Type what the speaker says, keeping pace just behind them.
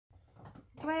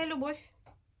Твоя любовь.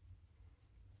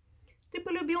 Ты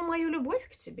полюбил мою любовь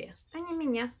к тебе, а не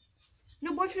меня.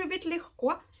 Любовь любить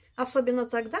легко, особенно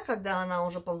тогда, когда она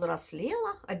уже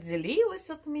повзрослела, отделилась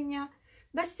от меня,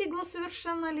 достигла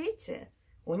совершеннолетия.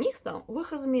 У них там, в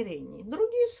их измерении,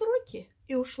 другие сроки,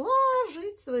 и ушла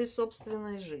жить своей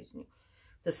собственной жизнью.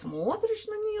 Ты смотришь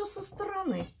на нее со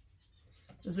стороны,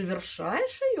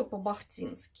 завершаешь ее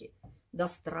по-бахтински,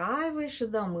 достраиваешь и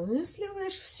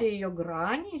домысливаешь все ее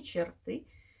грани и черты,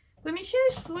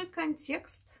 помещаешь в свой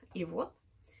контекст, и вот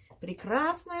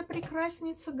прекрасная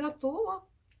прекрасница готова.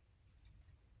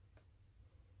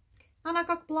 Она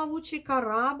как плавучий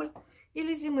корабль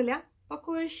или земля,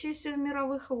 покоящаяся в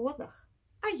мировых водах.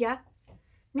 А я?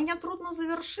 Меня трудно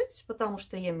завершить, потому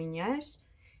что я меняюсь.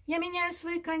 Я меняю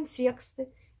свои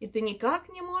контексты, и ты никак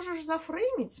не можешь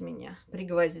зафреймить меня,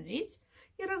 пригвоздить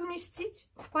и разместить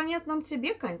в понятном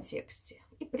тебе контексте.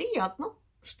 И приятно,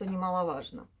 что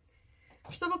немаловажно.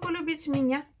 Чтобы полюбить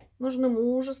меня, нужно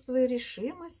мужество и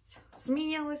решимость,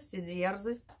 смелость и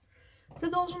дерзость. Ты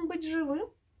должен быть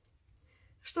живым.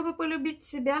 Чтобы полюбить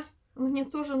тебя, мне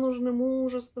тоже нужны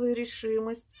мужество и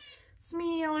решимость,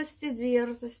 смелость и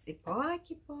дерзость, и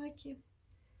паки-паки.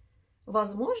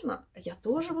 Возможно, я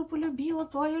тоже бы полюбила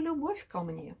твою любовь ко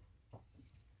мне.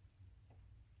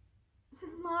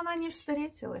 Но она не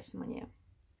встретилась мне.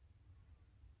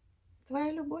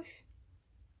 Твоя любовь.